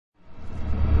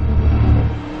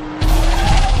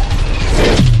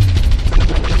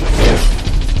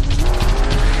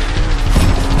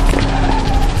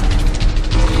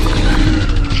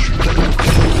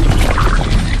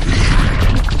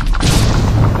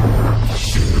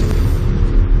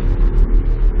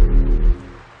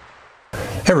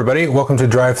Hey everybody, welcome to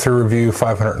Drive-Thru Review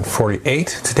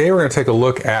 548. Today we're going to take a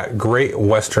look at Great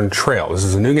Western Trail. This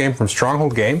is a new game from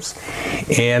Stronghold Games,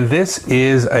 and this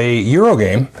is a Euro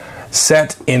game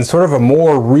set in sort of a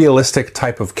more realistic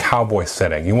type of cowboy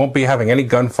setting. You won't be having any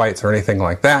gunfights or anything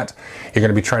like that. You're going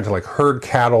to be trying to herd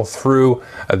cattle through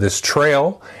this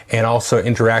trail and also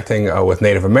interacting with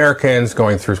Native Americans,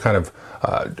 going through kind of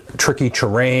tricky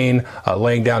terrain,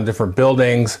 laying down different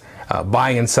buildings,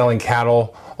 buying and selling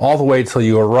cattle, all the way till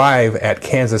you arrive at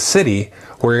Kansas City,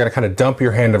 where you're going to kind of dump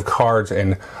your hand of cards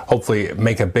and hopefully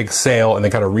make a big sale and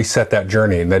then kind of reset that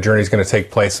journey. And that journey is going to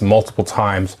take place multiple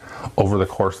times over the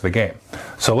course of the game.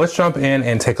 So let's jump in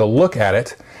and take a look at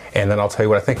it, and then I'll tell you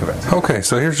what I think of it. Okay,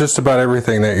 so here's just about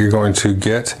everything that you're going to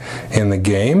get in the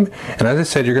game. And as I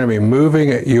said, you're going to be moving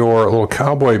your little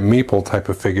cowboy meeple type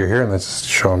of figure here, and let's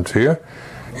show them to you.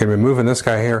 You're going to be moving this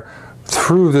guy here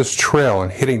through this trail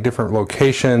and hitting different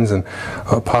locations and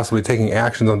possibly taking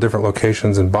actions on different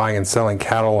locations and buying and selling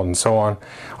cattle and so on,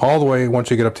 all the way once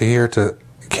you get up to here to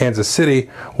Kansas City.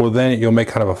 Well, then you'll make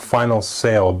kind of a final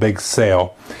sale, a big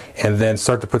sale, and then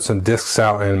start to put some discs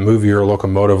out and move your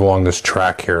locomotive along this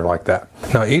track here like that.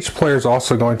 Now each player is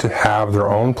also going to have their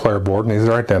own player board, and these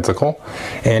are identical,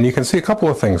 and you can see a couple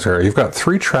of things here. You've got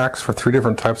 3 tracks for 3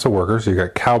 different types of workers. You've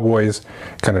got cowboys,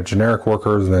 kind of generic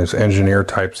workers, and there's engineer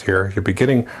types here. You'll be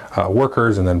getting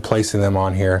workers and then placing them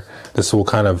on here. This will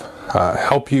kind of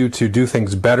help you to do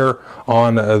things better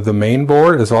on the main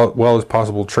board, as well as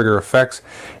possible trigger effects,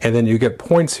 and then you get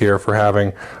points here for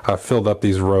having filled up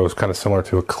these rows, kind of similar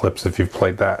to Eclipse if you've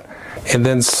played that. And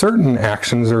then certain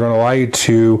actions are going to allow you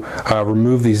to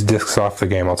remove these discs off the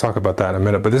game. I'll talk about that in a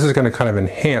minute, but this is going to kind of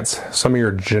enhance some of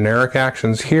your generic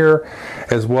actions here,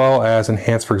 as well as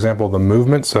enhance, for example, the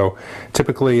movement. So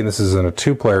typically, and this is in a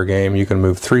 2-player game, you can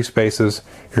move 3 spaces.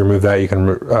 You remove that, you can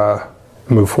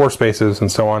move 4 spaces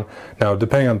and so on. Now,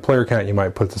 depending on player count, you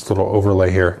might put this little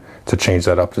overlay here to change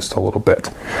that up just a little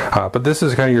bit. But this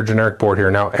is kind of your generic board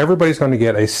here. Now, everybody's going to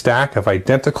get a stack of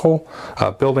identical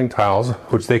building tiles,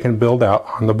 which they can build out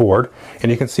on the board.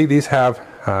 And you can see these have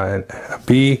a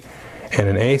B and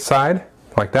an A side,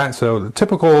 like that. So the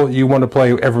typical, you want to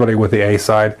play everybody with the A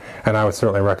side, and I would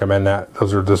certainly recommend that.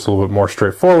 Those are just a little bit more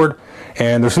straightforward,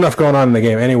 and there's enough going on in the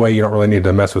game anyway. You don't really need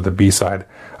to mess with the B side,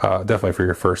 definitely for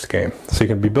your first game. So you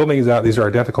can be building these out. These are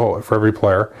identical for every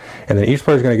player, and then each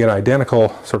player is going to get an identical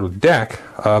sort of deck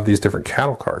of these different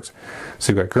cattle cards.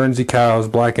 So you've got Guernsey cows,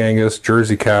 Black Angus,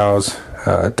 Jersey cows,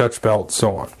 Dutch belt,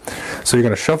 so on. So you're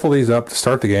going to shuffle these up to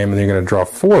start the game, and then you're going to draw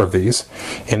 4 of these,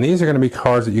 and these are going to be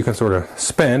cards that you can sort of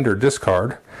spend or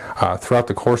discard throughout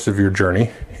the course of your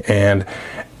journey. And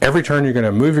every turn you're going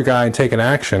to move your guy and take an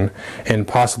action and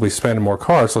possibly spend more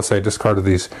cards. Let's say I discarded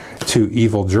these 2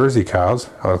 evil Jersey cows.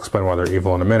 I'll explain why they're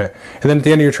evil in a minute. And then at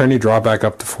the end of your turn you draw back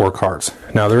up to 4 cards.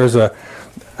 Now there is a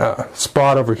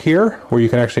spot over here where you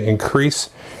can actually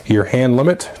increase your hand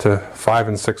limit to 5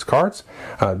 and 6 cards.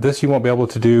 This you won't be able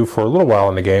to do for a little while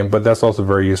in the game, but that's also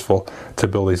very useful to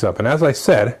build these up. And as I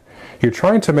said, you're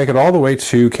trying to make it all the way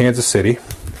to Kansas City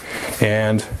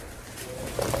and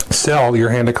sell your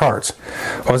hand of cards.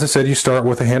 Well, as I said, you start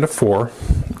with a hand of 4,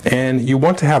 and you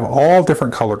want to have all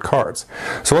different colored cards.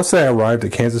 So let's say I arrived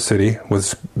at Kansas City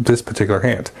with this particular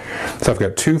hand. So I've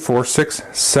got $2, $4,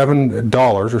 $6, $7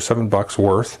 or $7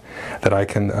 worth that I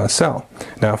can sell.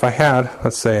 Now if I had,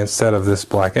 let's say instead of this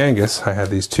Black Angus, I had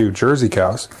these 2 Jersey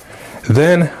cows,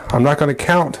 then I'm not going to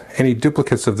count any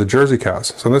duplicates of the Jersey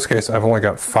cows. So in this case, I've only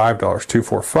got $5, 2,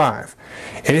 4, 5.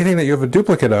 Anything that you have a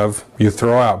duplicate of, you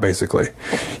throw out basically.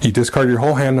 You discard your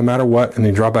whole hand no matter what, and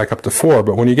you draw back up to 4.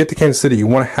 But when you get to Kansas City, you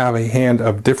want to have a hand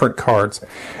of different cards,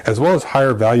 as well as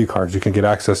higher value cards. You can get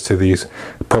access to these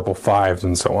purple 5s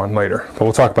and so on later. But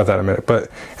we'll talk about that in a minute. But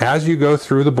as you go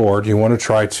through the board, you want to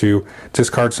try to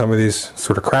discard some of these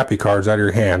sort of crappy cards out of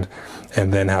your hand,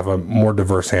 and then have a more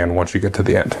diverse hand once you get to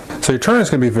the end. So your turn is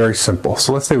going to be very simple.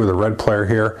 So let's say with a red player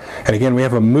here, and again we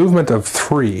have a movement of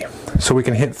 3, so we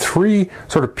can hit 3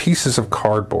 sort of pieces of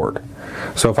cardboard.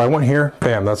 So if I went here,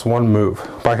 bam, that's 1 move.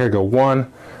 If I could go 1,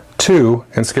 2,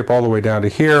 and skip all the way down to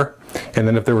here, and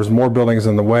then if there was more buildings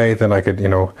in the way, then I could,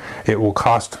 it will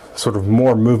cost sort of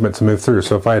more movement to move through.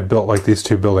 So if I had built like these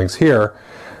 2 buildings here,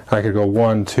 I could go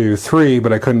 1, 2, 3,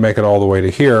 but I couldn't make it all the way to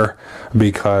here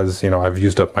because, I've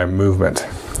used up my movement.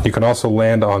 You can also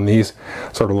land on these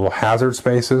sort of little hazard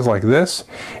spaces like this,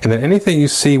 and then anything you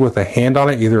see with a hand on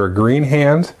it, either a green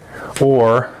hand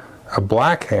or a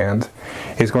black hand,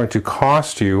 is going to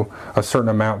cost you a certain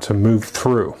amount to move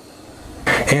through.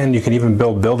 And you can even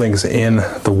build buildings in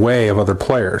the way of other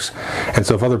players. And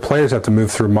so if other players have to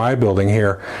move through my building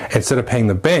here, instead of paying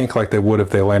the bank like they would if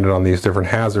they landed on these different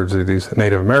hazards or these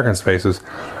Native American spaces,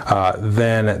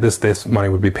 then this money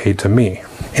would be paid to me.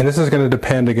 And this is going to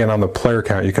depend again on the player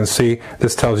count. You can see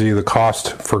this tells you the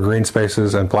cost for green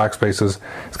spaces and black spaces.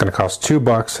 It's going to cost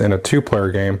 $2 in a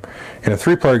 2-player game. In a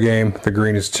 3-player game, the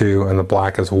green is 2 and the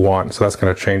black is 1. So that's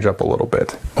going to change up a little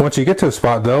bit. Once you get to a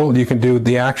spot though, you can do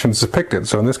the actions depicted.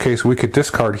 So in this case, we could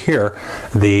discard here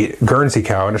the Guernsey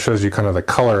cow, and it shows you kind of the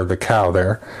color of the cow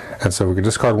there. And so we could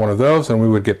discard one of those and we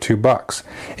would get $2.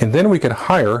 And then we could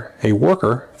hire a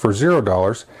worker for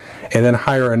 $0 and then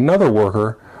hire another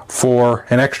worker for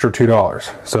an extra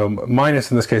 $2. So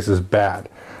minus in this case is bad.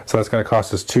 So that's going to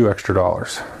cost us $2 extra.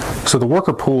 So the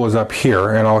worker pool is up here,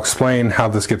 and I'll explain how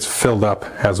this gets filled up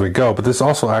as we go, but this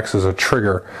also acts as a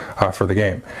trigger for the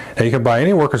game. Now you can buy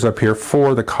any workers up here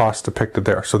for the cost depicted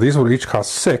there. So these would each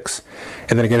cost 6,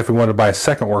 and then again if we wanted to buy a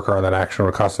second worker on that action, it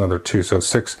would cost another 2. So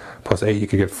 6 plus 8, you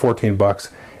could get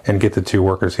 $14 and get the 2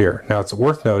 workers here. Now it's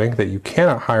worth noting that you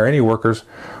cannot hire any workers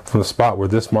from the spot where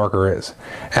this marker is.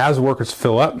 As workers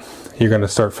fill up, you're going to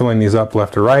start filling these up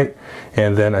left to right,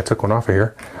 and then I took one off of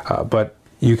here, but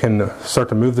you can start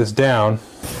to move this down,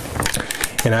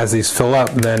 and as these fill up,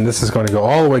 then this is going to go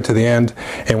all the way to the end,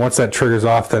 and once that triggers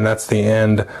off, then that's the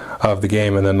end of the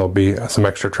game, and then there'll be some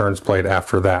extra turns played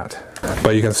after that.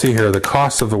 But you can see here the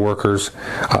cost of the workers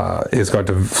is going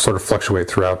to sort of fluctuate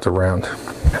throughout the round.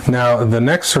 Now the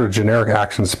next sort of generic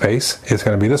action space is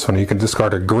going to be this one. You can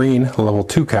discard a green level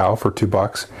 2 cow for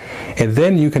 $2, and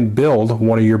then you can build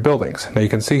one of your buildings. Now you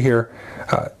can see here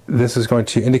this is going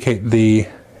to indicate the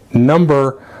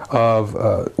number of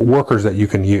workers that you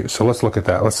can use. So let's look at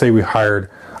that. Let's say we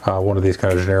hired one of these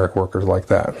kind of generic workers like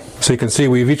that. So you can see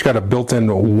we've each got a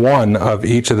built-in one of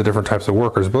each of the different types of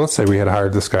workers, but let's say we had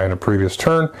hired this guy in a previous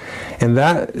turn, and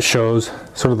that shows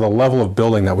sort of the level of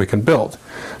building that we can build.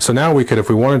 So now we could, if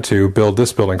we wanted to, build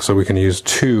this building so we can use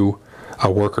 2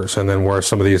 workers, and then where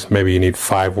some of these maybe you need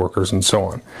 5 workers and so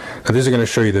on. Now these are going to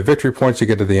show you the victory points you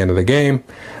get to the end of the game.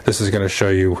 This is going to show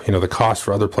you, the cost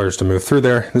for other players to move through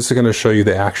there. This is going to show you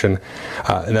the action,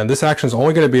 and then this action is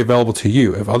only going to be available to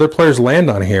you. If other players land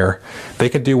on here, they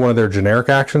can do one of their generic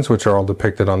actions, which are all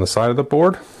depicted on the side of the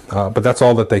board, but that's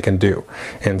all that they can do,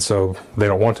 and so they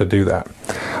don't want to do that.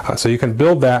 So you can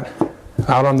build that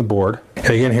out on the board,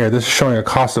 and again here this is showing a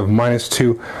cost of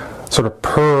 -2 sort of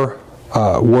per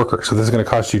worker. So this is going to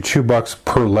cost you $2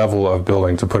 per level of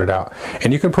building to put it out,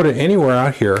 and you can put it anywhere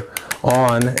out here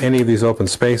on any of these open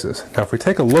spaces. Now if we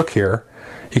take a look here,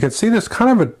 you can see there's kind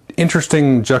of an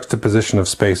interesting juxtaposition of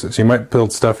spaces. You might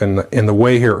build stuff in the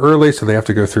way here early, so they have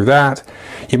to go through that.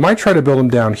 You might try to build them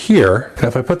down here, and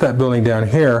if I put that building down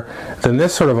here, then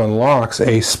this sort of unlocks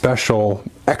a special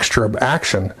extra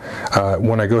action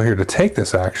when I go here to take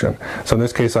this action. So in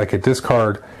this case I could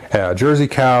discard a Jersey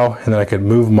cow, and then I could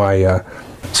move my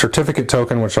certificate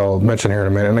token, which I'll mention here in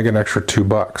a minute, and I get an extra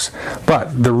 $2.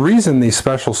 But the reason these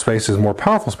special spaces, more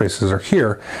powerful spaces, are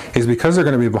here is because they're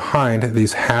going to be behind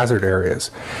these hazard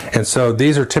areas. And so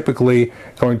these are typically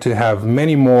going to have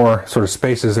many more sort of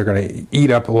spaces. They're going to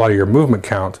eat up a lot of your movement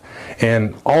count,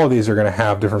 and all of these are going to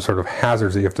have different sort of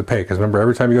hazards that you have to pay, because remember,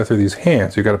 every time you go through these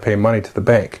hands, you've got to pay money to the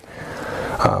bank.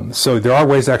 So there are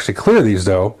ways to actually clear these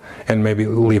though, and maybe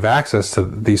leave access to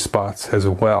these spots as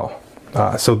well.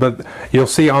 But you'll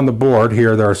see on the board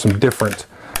here there are some different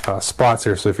spots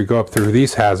here. So if you go up through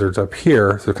these hazards up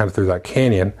here, so kind of through that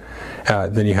canyon,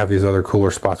 then you have these other cooler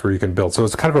spots where you can build. So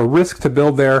it's kind of a risk to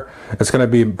build there. It's going to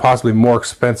be possibly more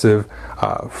expensive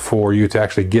for you to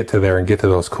actually get to there and get to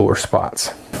those cooler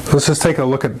spots. Let's just take a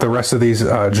look at the rest of these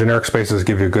generic spaces,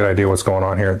 give you a good idea what's going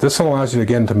on here. This one allows you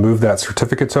again to move that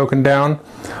certificate token down,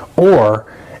 or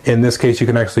in this case you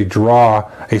can actually draw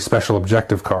a special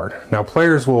objective card. Now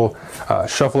players will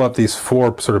shuffle up these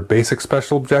 4 sort of basic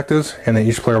special objectives, and then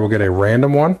each player will get a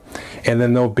random one, and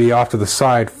then there'll be off to the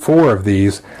side 4 of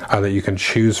these that you can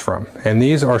choose from. And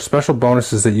these are special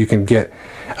bonuses that you can get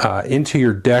into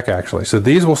your deck actually. So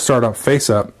these will start up face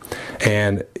up,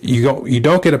 and you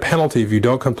don't get a penalty if you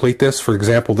don't complete this. For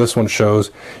example, this one shows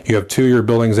you have 2 of your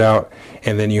buildings out,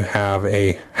 and then you have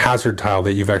a hazard tile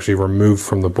that you've actually removed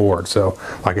from the board. So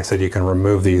like I said, you can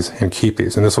remove these and keep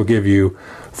these, and this will give you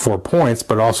 4 points,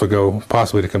 but also go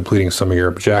possibly to completing some of your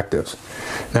objectives.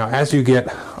 Now as you get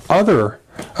other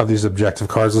of these objective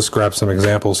cards, let's grab some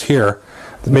examples here.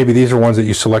 Maybe these are ones that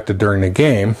you selected during the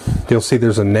game. You'll see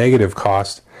there's a negative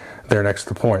cost there next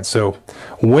to the points. So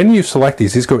when you select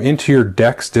these go into your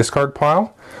deck's discard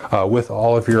pile with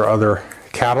all of your other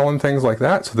cattle and things like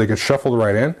that, so they get shuffled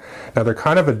right in. Now they're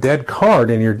kind of a dead card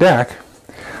in your deck,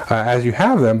 as you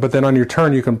have them, but then on your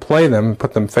turn you can play them,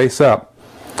 put them face up,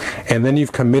 and then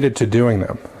you've committed to doing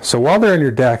them. So while they're in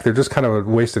your deck, they're just kind of a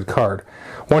wasted card.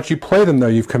 Once you play them, though,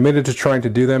 you've committed to trying to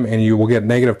do them, and you will get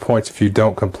negative points if you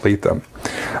don't complete them.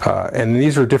 And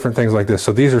these are different things like this.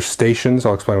 So these are stations.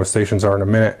 I'll explain what stations are in a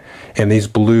minute. And these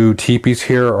blue teepees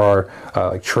here are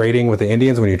like trading with the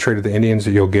Indians. When you trade with the Indians,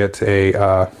 you'll get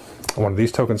a one of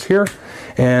these tokens here,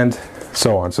 and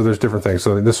so on. So there's different things.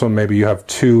 So this one, maybe you have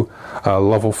 2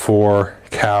 level 4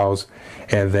 cows,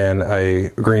 and then a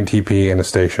green TP and a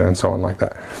station, and so on like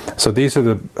that. So these are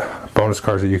the bonus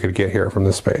cards that you could get here from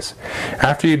this space.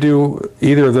 After you do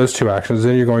either of those 2 actions,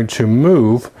 then you're going to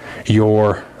move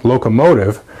your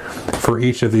locomotive for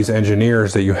each of these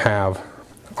engineers that you have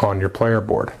on your player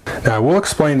board. Now I will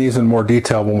explain these in more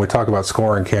detail when we talk about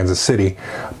scoring Kansas City,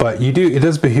 but it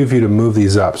does behoove you to move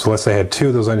these up. So let's say I had 2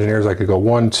 of those engineers, I could go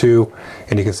 1, 2,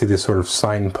 and you can see these sort of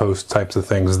signpost types of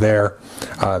things there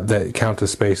that count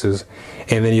as spaces.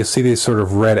 And then you see these sort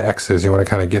of red X's, you want to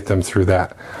kind of get them through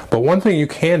that. But one thing you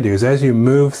can do is as you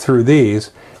move through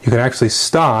these, you can actually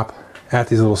stop at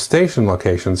these little station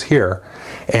locations here,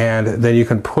 and then you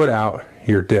can put out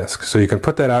your disc. So you can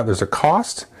put that out, there's a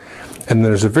cost, and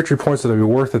there's a victory points that will be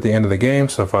worth at the end of the game.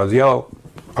 So if I was yellow,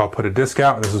 I'll put a disc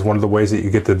out. This is one of the ways that you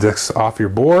get the discs off your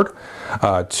board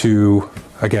to,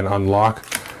 again, unlock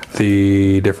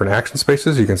the different action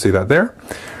spaces. You can see that there.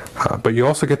 But you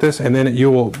also get this, and then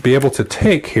you will be able to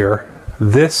take here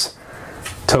this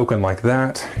token like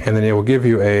that, and then it will give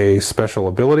you a special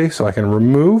ability. So I can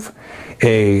remove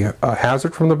a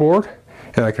hazard from the board,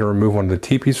 and I can remove one of the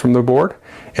TPs from the board,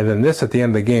 and then this at the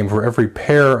end of the game, for every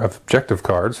pair of objective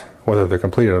cards, whether they're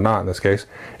completed or not in this case,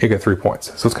 you get 3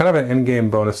 points. So it's kind of an in-game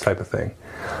bonus type of thing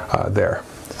there.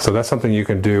 So that's something you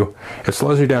can do. It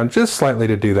slows you down just slightly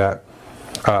to do that.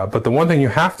 But the one thing you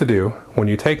have to do when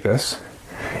you take this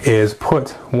is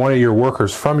put one of your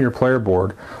workers from your player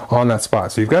board on that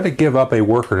spot. So you've got to give up a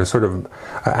worker to sort of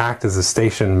act as a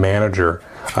station manager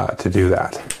to do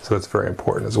that. So that's very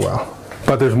important as well.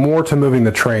 But there's more to moving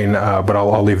the train, but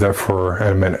I'll leave that for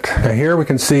a minute. Now here we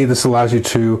can see this allows you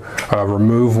to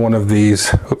remove one of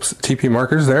these TP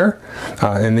markers there.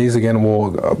 And these again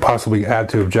will possibly add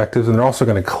to objectives, and they're also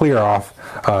going to clear off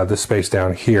the space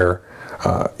down here.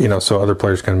 So other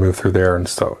players can move through there and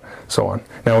so on.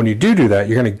 Now when you do that,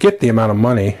 you're going to get the amount of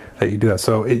money that you do that.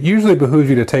 So it usually behooves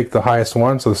you to take the highest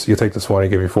one. So you take this one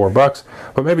and give you $4,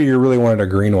 but maybe you really wanted a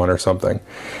green one or something.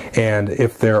 And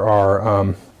if there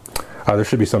are, there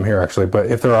should be some here actually, but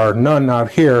if there are none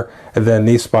out here, then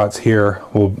these spots here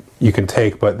you can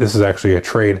take, but this is actually a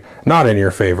trade not in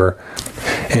your favor,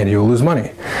 and you'll lose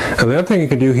money. Now the other thing you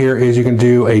can do here is you can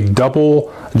do a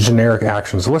double generic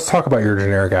action. So let's talk about your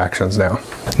generic actions now.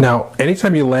 Now,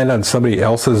 anytime you land on somebody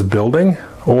else's building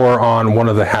or on one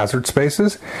of the hazard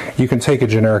spaces, you can take a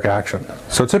generic action.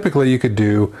 So typically you could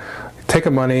do take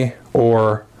a money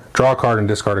or draw a card and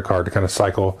discard a card to kind of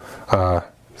cycle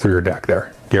through your deck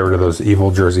there. Get rid of those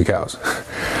evil Jersey cows.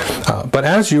 But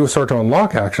as you start to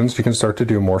unlock actions, you can start to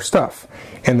do more stuff.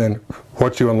 And then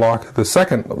once you unlock the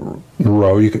second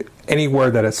row,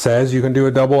 anywhere that it says you can do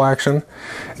a double action,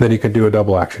 then you can do a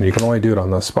double action. You can only do it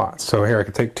on those spots. So here I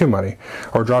can take 2 money,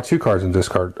 or draw 2 cards and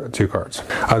discard 2 cards.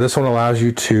 This one allows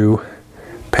you to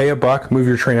pay $1, move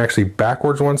your train actually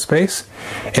backwards 1 space,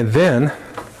 and then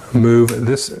move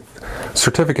this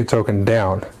certificate token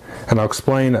down. And I'll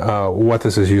explain what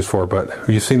this is used for, but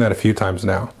you've seen that a few times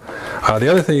now. The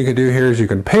other thing you can do here is you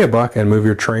can pay $1 and move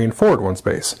your train forward 1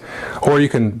 space. Or you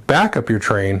can back up your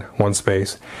train 1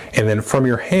 space, and then from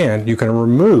your hand you can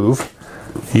remove,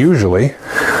 usually,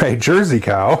 a Jersey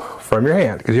cow from your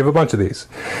hand, because you have a bunch of these.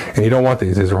 And you don't want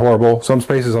these. These are horrible. Some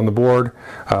spaces on the board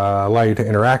allow you to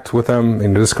interact with them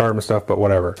and discard them and stuff, but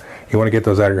whatever. You want to get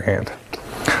those out of your hand.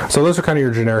 So those are kind of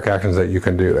your generic actions that you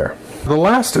can do there. The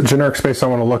last generic space I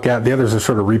want to look at, the others are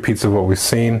sort of repeats of what we've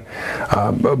seen,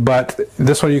 but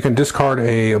this one you can discard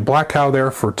a black cow there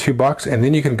for $2, and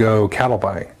then you can go cattle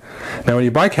buying. Now when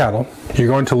you buy cattle, you're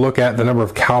going to look at the number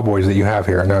of cowboys that you have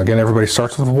here. Now again, everybody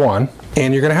starts with 1,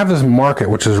 and you're going to have this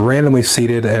market which is randomly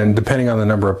seeded and depending on the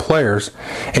number of players,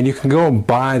 and you can go and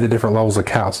buy the different levels of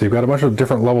cows. So you've got a bunch of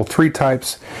different level 3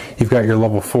 types. You've got your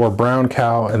level 4 brown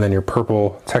cow, and then your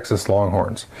purple Texas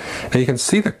Longhorns. Now you can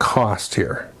see the cost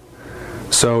here.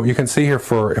 So you can see here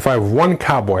if I have 1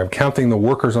 cowboy, I'm counting the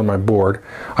workers on my board,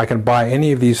 I can buy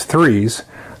any of these 3s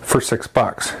for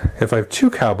 $6. If I have 2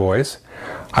 cowboys,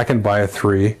 I can buy a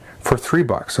 3 for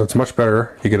 $3. So it's much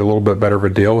better. You get a little bit better of a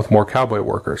deal with more cowboy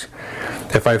workers.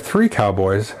 If I have 3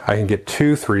 cowboys, I can get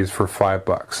 2 3s for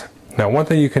 $5. Now one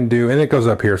thing you can do, and it goes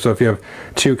up here, so if you have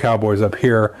 2 cowboys up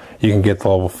here, you can get the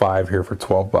level 5 here for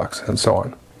 $12 and so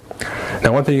on.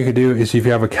 Now one thing you could do is if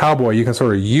you have a cowboy, you can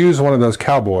sort of use one of those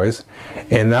cowboys,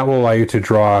 and that will allow you to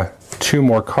draw 2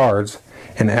 more cards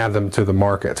and add them to the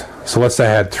market. So let's say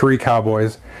I had 3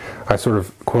 cowboys. I sort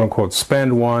of quote unquote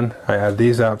spend one, I add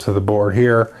these out to the board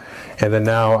here, and then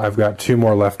now I've got 2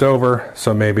 more left over,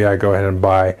 so maybe I go ahead and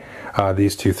buy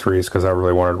these 2 3s because I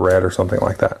really wanted red or something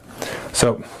like that.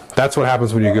 So that's what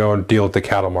happens when you go and deal with the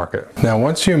cattle market. Now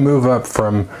once you move up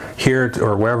from here to,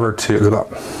 or wherever to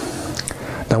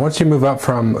Now once you move up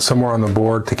from somewhere on the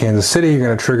board to Kansas City, you're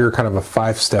going to trigger kind of a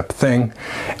 5-step thing.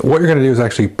 What you're going to do is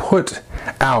actually put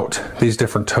out these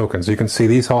different tokens. You can see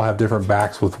these all have different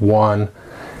backs with 1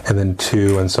 and then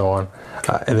 2 and so on.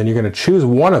 And then you're going to choose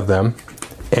one of them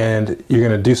and you're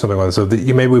going to do something with it. So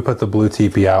maybe we put the blue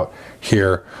teepee out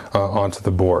here onto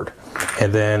the board.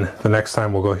 And then the next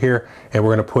time we'll go here and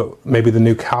we're going to put maybe the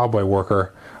new cowboy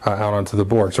worker out onto the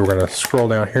board. So we're going to scroll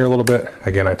down here a little bit.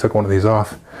 Again, I took one of these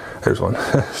off. There's one.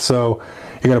 So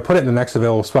you're going to put it in the next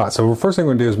available spot. So the first thing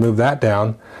we're going to do is move that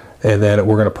down, and then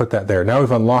we're going to put that there. Now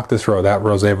we've unlocked this row. That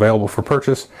row is available for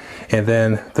purchase. And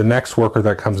then the next worker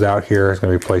that comes out here is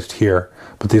going to be placed here.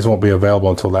 But these won't be available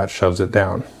until that shoves it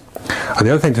down. The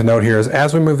other thing to note here is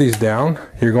as we move these down,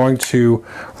 you're going to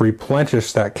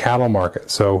replenish that cattle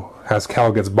market. So as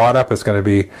cattle gets bought up, it's going to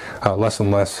be less and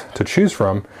less to choose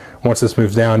from. Once this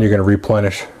moves down, you're going to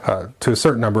replenish to a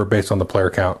certain number based on the player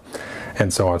count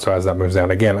and so on. So as that moves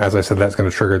down, again, as I said, that's going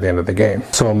to trigger the end of the game.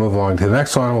 So we'll move along to the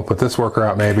next one. We'll put this worker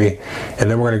out maybe, and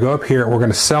then we're going to go up here and we're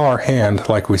going to sell our hand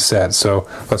like we said. So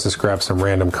let's just grab some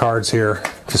random cards here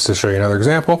just to show you another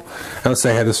example. And let's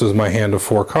say, hey, this was my hand of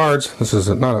 4 cards. This is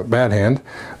not a bad hand,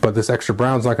 but this extra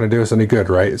brown's not going to do us any good,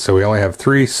 right? So we only have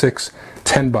 3, 6,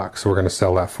 $10 so we're going to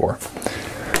sell that for.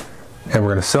 And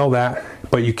we're going to sell that,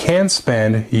 but you can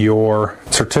spend your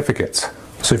certificates.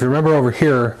 So if you remember over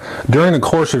here, during the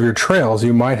course of your trails,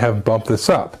 you might have bumped this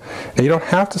up. Now you don't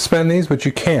have to spend these, but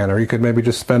you can, or you could maybe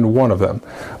just spend one of them.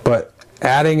 But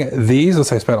adding these, let's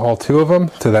say I spent all 2 of them,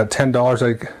 to that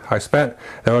 $10 I spent,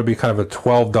 that would be kind of a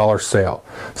 $12 sale.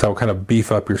 So that would kind of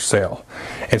beef up your sale.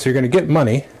 And so you're going to get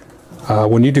money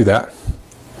when you do that.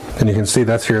 And you can see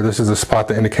that's here. This is a spot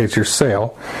that indicates your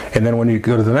sale. And then when you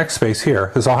go to the next space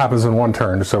here, this all happens in one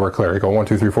turn, just so we're clear. You go 1,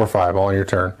 2, 3, 4, 5, all in your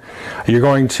turn. You're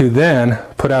going to then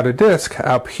put out a disc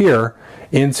up here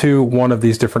into one of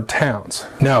these different towns.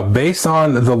 Now, based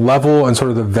on the level and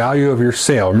sort of the value of your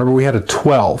sale, remember we had a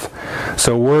 12.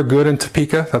 So we're good in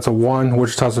Topeka. That's a 1.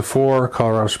 Wichita's a 4.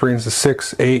 Colorado Springs is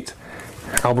 6, 8.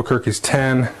 Albuquerque's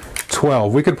 10,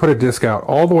 12. We could put a disc out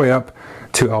all the way up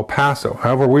to El Paso.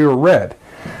 However, we were red.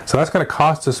 So that's going to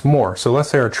cost us more. So let's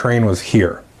say our train was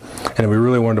here and we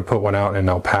really wanted to put one out in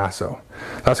El Paso.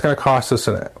 That's going to cost us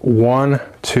 $1, $2,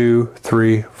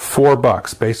 $3,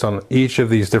 $4 based on each of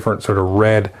these different sort of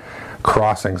red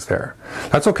crossings there.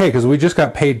 That's okay because we just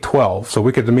got paid 12, so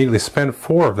we could immediately spend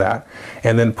 4 of that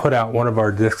and then put out one of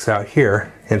our discs out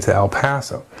here into El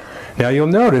Paso. Now you'll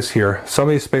notice here some of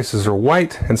these spaces are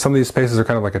white and some of these spaces are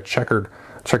kind of like a checkered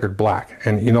black,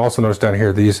 and you'll also notice down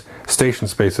here these station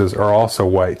spaces are also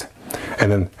white,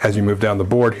 and then as you move down the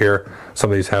board here some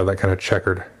of these have that kind of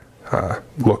checkered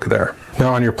look there.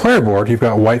 Now on your player board you've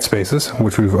got white spaces,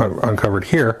 which we've uncovered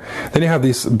here. Then you have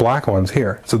these black ones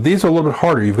here. So these are a little bit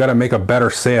harder. You've got to make a better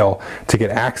sale to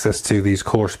get access to these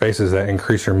cooler spaces that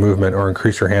increase your movement or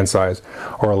increase your hand size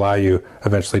or allow you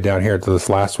eventually down here to this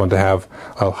last one to have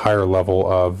a higher level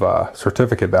of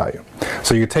certificate value.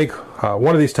 So you take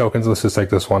one of these tokens, let's just take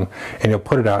this one, and you'll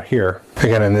put it out here,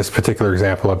 again in this particular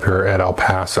example up here at El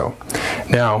Paso.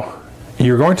 Now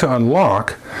you're going to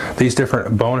unlock these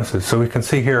different bonuses. So we can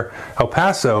see here El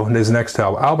Paso is next to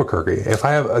Albuquerque. If I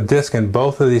have a disc in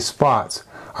both of these spots,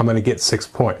 I'm going to get 6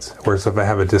 points. Whereas if I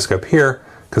have a disc up here,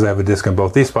 because I have a disc in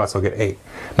both these spots, I'll get 8.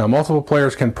 Now multiple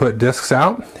players can put discs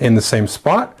out in the same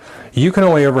spot. You can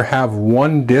only ever have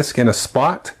 1 disc in a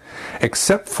spot,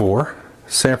 except for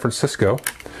San Francisco.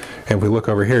 And if we look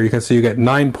over here, you can see you get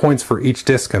 9 points for each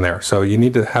disc in there. So you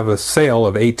need to have a sale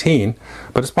of 18,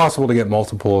 but it's possible to get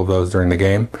multiple of those during the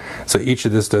game. So each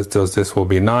of those discs will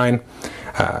be 9.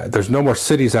 There's no more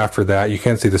cities after that. You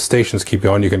can see the stations keep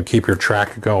going. You can keep your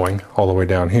track going all the way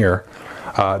down here.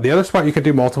 The other spot you can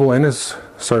do multiple in is,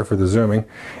 sorry for the zooming,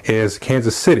 is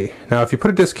Kansas City. Now if you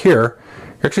put a disc here,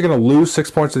 you're actually going to lose 6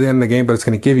 points at the end of the game, but it's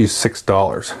going to give you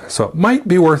 $6. So it might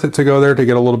be worth it to go there to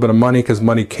get a little bit of money, because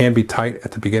money can be tight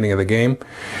at the beginning of the game.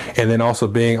 And then also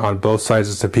being on both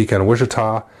sides of Topeka and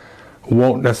Wichita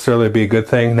won't necessarily be a good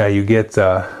thing. Now you get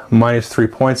 -3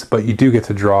 points, but you do get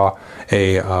to draw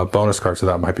a bonus card, so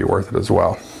that might be worth it as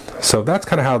well. So that's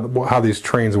kind of how these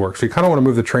trains work. So you kind of want to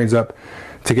move the trains up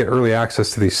to get early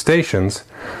access to these stations,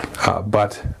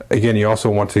 but again, you also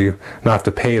want to not have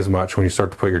to pay as much when you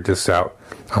start to put your discs out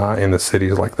in the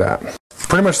cities like that.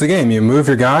 Pretty much the game. You move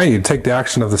your guy, you take the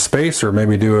action of the space, or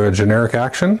maybe do a generic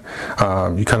action.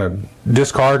 You kind of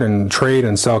discard and trade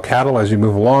and sell cattle as you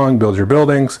move along, build your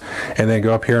buildings, and then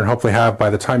go up here and hopefully have, by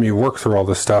the time you work through all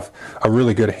this stuff, a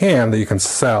really good hand that you can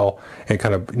sell and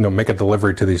kind of make a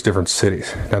delivery to these different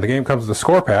cities. Now the game comes with a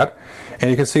score pad, and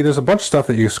you can see there's a bunch of stuff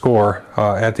that you score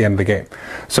at the end of the game.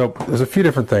 So there's a few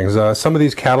different things. Some of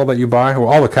these cattle that you buy, well,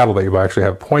 all the cattle that you buy actually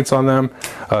have points on them.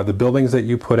 The buildings that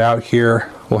you put out here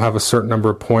will have a certain number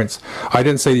of points. I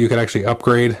didn't say that you could actually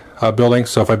upgrade buildings.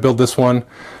 So if I build this one,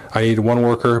 I need 1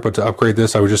 worker, but to upgrade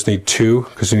this, I would just need 2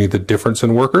 because you need the difference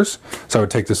in workers. So I would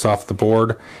take this off the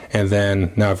board, and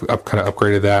then now I've kind of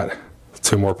upgraded that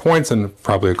 2 more points and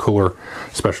probably a cooler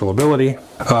special ability.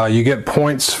 You get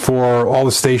points for all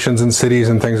the stations and cities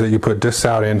and things that you put discs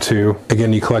out into.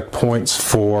 Again, you collect points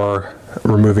for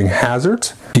removing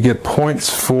hazards. You get points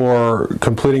for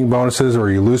completing bonuses, or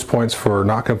you lose points for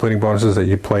not completing bonuses that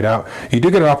you played out. You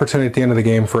do get an opportunity at the end of the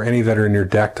game for any that are in your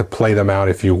deck to play them out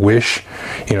if you wish.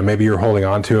 Maybe you're holding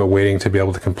on to it, waiting to be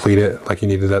able to complete it, like you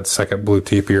needed that second blue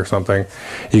teepee or something.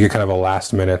 You get kind of a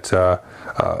last minute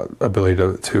ability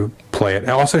to play it.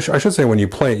 And also, I should say, when you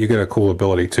play it, you get a cool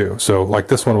ability too. So like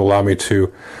this one will allow me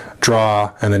to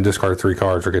draw and then discard 3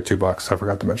 cards or get $2. I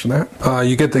forgot to mention that.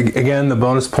 You get again the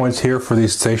bonus points here for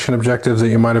these station objectives that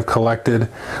you might have collected.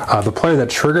 The player that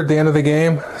triggered the end of the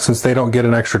game, since they don't get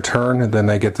an extra turn, then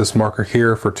they get this marker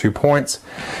here for 2 points.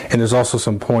 And there's also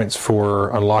some points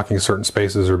for unlocking certain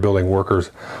spaces or building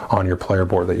workers on your player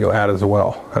board that you'll add as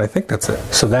well. And I think that's it.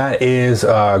 So that is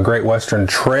Great Western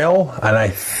Trail, and I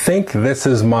think this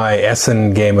is my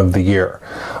Essen Game of the Year.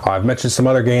 I've mentioned some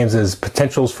other games as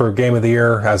potentials for Game of the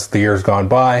Year as the year's gone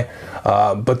by,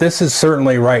 but this is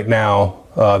certainly right now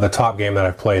the top game that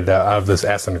I've played out of this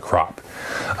Essen crop.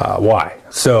 Why?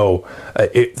 So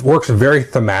it works very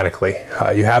thematically.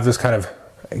 You have this kind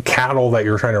of cattle that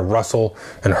you're trying to rustle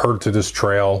and herd through this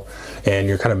trail, and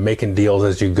you're kind of making deals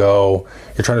as you go.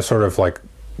 You're trying to sort of like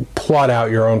plot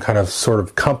out your own kind of sort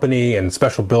of company and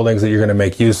special buildings that you're going to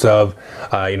make use of,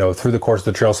 through the course of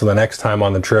the trail. So the next time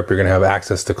on the trip, you're going to have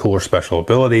access to cooler special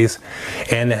abilities,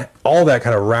 and all that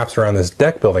kind of wraps around this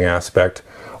deck building aspect,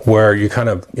 where you kind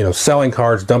of, selling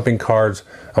cards, dumping cards.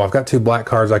 Oh, I've got 2 black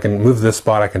cards. I can move this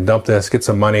spot. I can dump this, get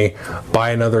some money,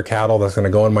 buy another cattle that's going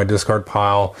to go in my discard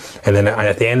pile. And then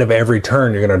at the end of every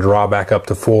turn, you're going to draw back up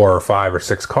to 4 or 5 or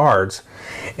 6 cards.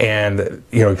 And,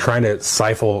 trying to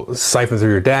siphon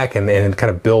through your deck and kind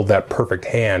of build that perfect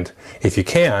hand, if you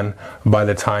can, by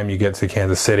the time you get to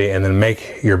Kansas City, and then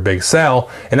make your big sell.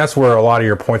 And that's where a lot of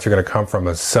your points are going to come from,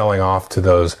 is selling off to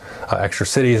those extra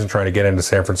cities and trying to get into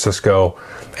San Francisco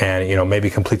and, maybe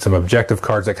complete some objective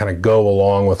cards that kind of go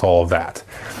along with all of that.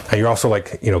 And you're also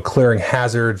clearing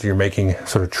hazards. You're making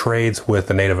sort of trades with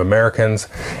the Native Americans,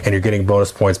 and you're getting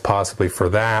bonus points possibly for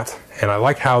that. And I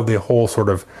like how the whole sort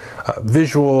of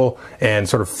visual and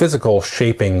sort of physical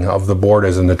shaping of the board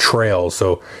is in the trails.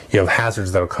 So you have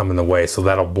hazards that'll come in the way. So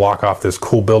that'll block off this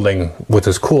cool building with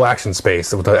this cool action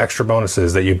space with the extra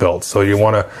bonuses that you built. So you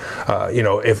want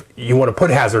to, if you want to put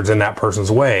hazards in that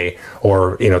person's way,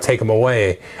 or, take them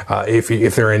away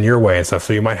if they're in your way and stuff.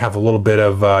 So you might have a little bit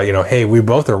of, hey, we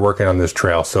both are working on this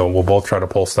trail, so we'll both try to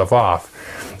pull stuff off.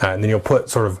 And then you'll put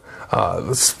sort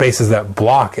of spaces that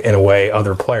block, in a way,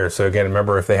 other players. So again,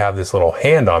 remember, if they have this little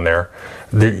hand on there,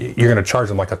 you're going to charge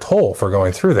them like a toll for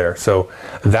going through there. So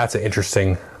that's an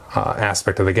interesting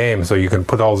aspect of the game. So you can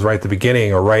put those right at the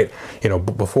beginning, or right,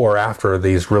 before or after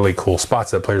these really cool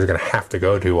spots that players are going to have to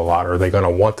go to a lot, or they're going to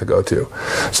want to go to.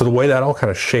 So the way that all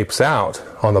kind of shapes out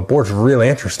on the board is really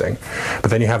interesting. But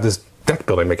then you have this deck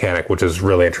building mechanic, which is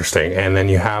really interesting. And then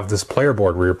you have this player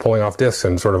board where you're pulling off discs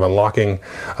and sort of unlocking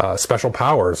special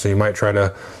powers. So you might try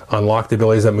to unlock the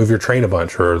abilities that move your train a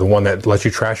bunch, or the one that lets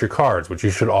you trash your cards, which you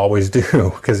should always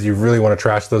do, because you really want to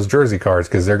trash those jersey cards,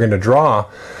 because they're going to draw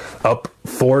up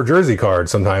 4 jersey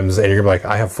cards sometimes, and you're going to be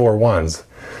like, I have 4 ones.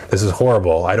 This is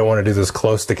horrible. I don't want to do this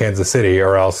close to Kansas City,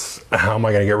 or else how am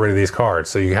I going to get rid of these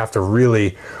cards? So you have to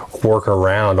really work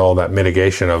around all that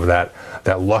mitigation of that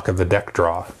luck of the deck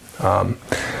draw.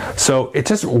 So it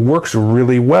just works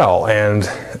really well, and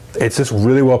it's just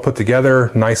really well put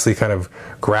together, nicely kind of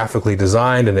graphically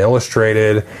designed and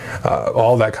illustrated,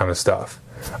 all that kind of stuff.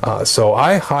 So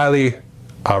I highly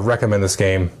recommend this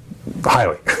game.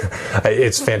 Highly.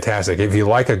 It's fantastic. If you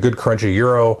like a good crunchy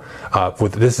Euro,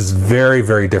 this is very,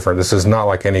 very different. This is not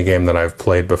like any game that I've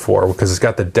played before, because it's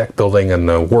got the deck building and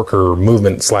the worker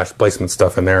movement / placement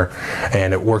stuff in there,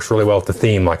 and it works really well with the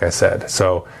theme, like I said.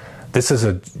 So this is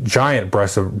a giant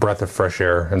breath of fresh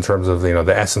air in terms of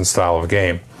the Essence style of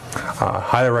game.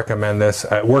 Highly recommend this.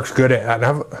 It works good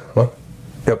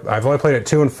I've only played it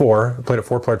 2 and 4. I played it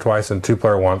 4-player twice and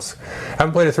 2-player once. I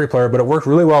haven't played it 3-player, but it worked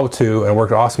really well with 2 and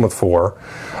worked awesome with 4.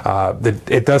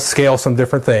 It does scale some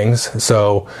different things,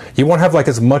 so you won't have like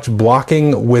as much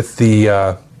blocking with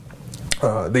the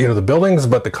buildings,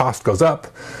 but the cost goes up.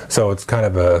 So it's kind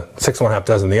of a 6 1/2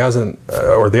 dozen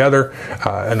the other,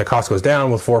 and the cost goes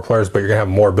down with 4 players, but you're gonna have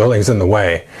more buildings in the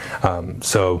way.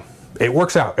 So it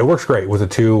works out. It works great with a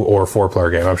 2 or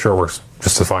 4-player game. I'm sure it works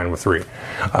just as fine with 3.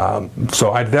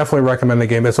 So I definitely recommend the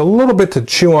game. It's a little bit to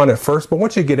chew on at first, but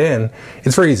once you get in,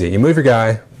 it's very easy. You move your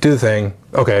guy, do the thing.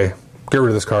 Okay, get rid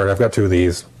of this card. I've got 2 of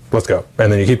these. Let's go.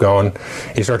 And then you keep going.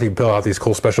 You start to build out these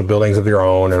cool special buildings of your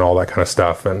own and all that kind of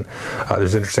stuff. And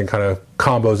there's interesting kind of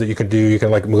combos that you can do. You can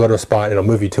like go to a spot, it'll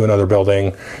move you to another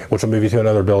building, which will move you to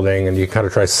another building, and you kind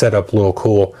of try to set up little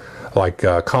cool like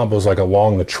combos like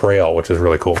along the trail, which is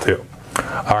really cool too.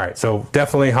 All right, so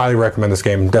definitely highly recommend this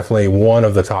game. Definitely one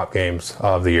of the top games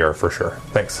of the year for sure.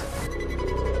 Thanks.